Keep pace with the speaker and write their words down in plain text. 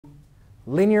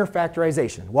linear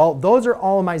factorization. Well, those are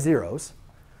all of my zeros.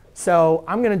 So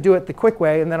I'm going to do it the quick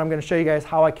way, and then I'm going to show you guys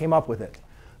how I came up with it.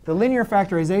 The linear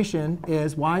factorization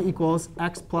is y equals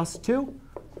x plus 2,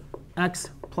 x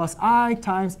plus I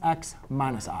times x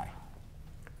minus I.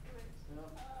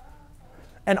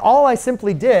 And all I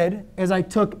simply did is I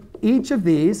took each of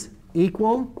these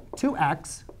equal to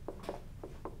x,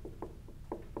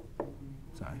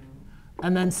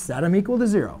 and then set them equal to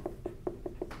 0.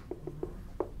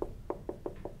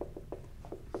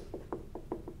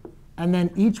 And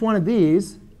then each one of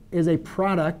these is a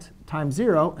product times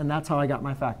 0, and that's how I got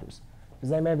my factors.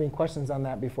 Does anybody have any questions on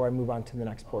that before I move on to the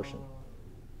next portion?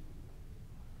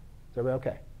 Is everybody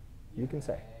OK? You can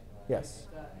say. Yes.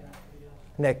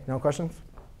 Nick, no questions?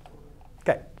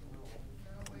 OK.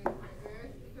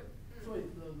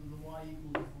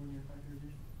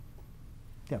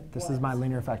 Yeah, this is my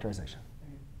linear factorization.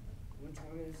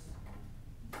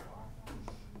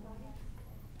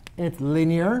 It's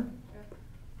linear,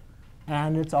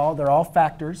 and they're all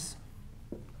factors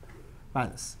by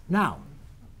this. Now,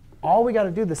 all we got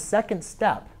to do, the second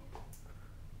step.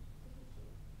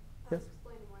 Yes?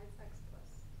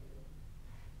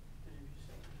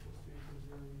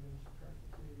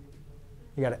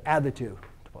 You got to add the 2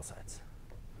 to both sides.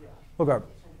 We'll go. All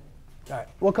right,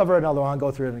 we'll cover another one. I'll go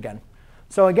through it again.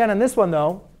 So again, in this one,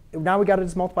 though, now we got to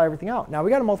just multiply everything out. Now we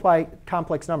got to multiply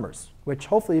complex numbers, which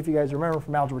hopefully, if you guys remember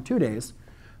from Algebra 2 days,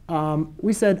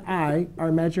 we said I, our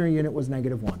imaginary unit, was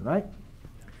 -1, right?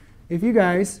 If you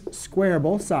guys square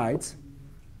both sides,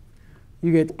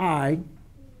 you get I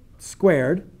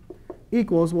squared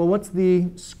equals, well, what's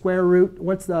the square root?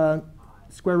 What's the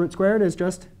square root squared? Is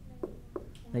just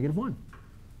 -1.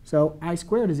 So I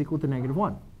squared is equal to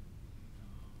 -1.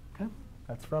 OK?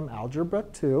 That's from Algebra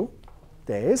 2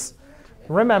 days.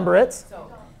 Remember it. Yeah,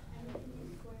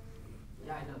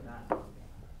 I know that.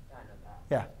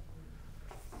 Yeah.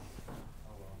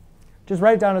 Just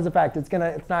write it down as a fact. It's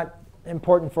not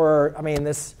important for, I mean,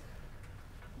 this.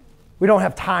 We don't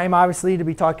have time, obviously, to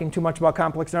be talking too much about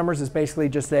complex numbers. It's basically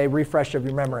just a refresh of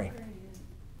your memory.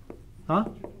 Huh?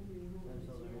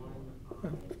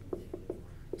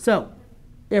 So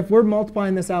if we're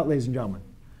multiplying this out, ladies and gentlemen,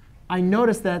 I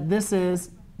notice that this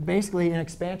is basically an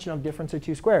expansion of difference of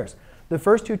 2 squares. The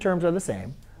first 2 terms are the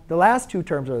same. The last 2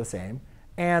 terms are the same.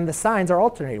 And the signs are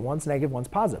alternating. One's negative, one's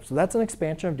positive. So that's an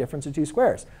expansion of difference of 2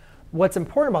 squares. What's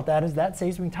important about that is that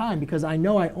saves me time, because I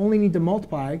know I only need to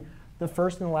multiply the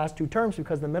first and the last 2 terms,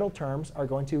 because the middle terms are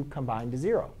going to combine to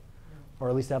 0, or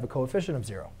at least have a coefficient of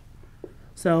 0.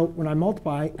 So when I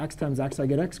multiply x times x, I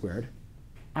get x squared.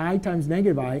 I times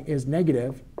negative I is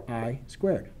negative I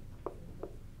squared.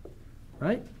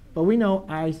 Right? But we know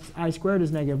I squared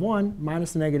is -1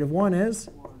 minus the -1 is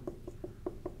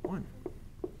 1.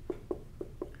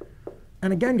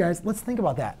 And again, guys, let's think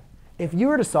about that. If you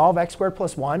were to solve x squared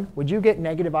plus 1, would you get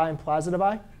negative I and positive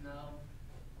I? No.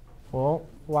 Well,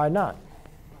 why not?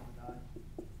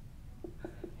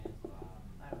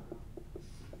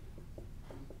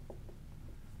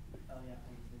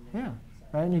 Yeah,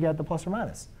 right? And you get the plus or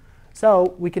minus.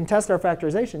 So we can test our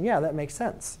factorization. Yeah, that makes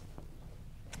sense.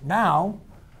 Now,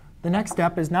 the next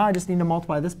step is now I just need to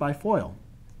multiply this by FOIL,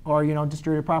 or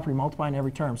distributive property, multiplying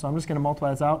every term. So I'm just going to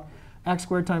multiply this out. X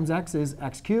squared times x is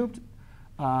x cubed.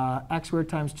 X squared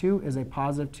times 2 is a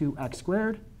positive 2x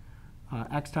squared.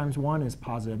 X times 1 is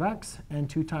positive x. And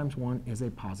 2 times 1 is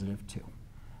a positive 2.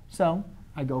 So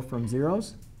I go from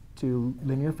zeros to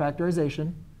linear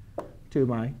factorization to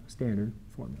my standard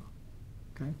formula.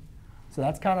 Okay? So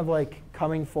that's kind of like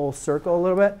coming full circle a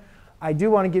little bit. I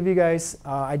do want to give you guys,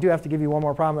 I do have to give you one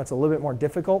more problem that's a little bit more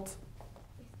difficult.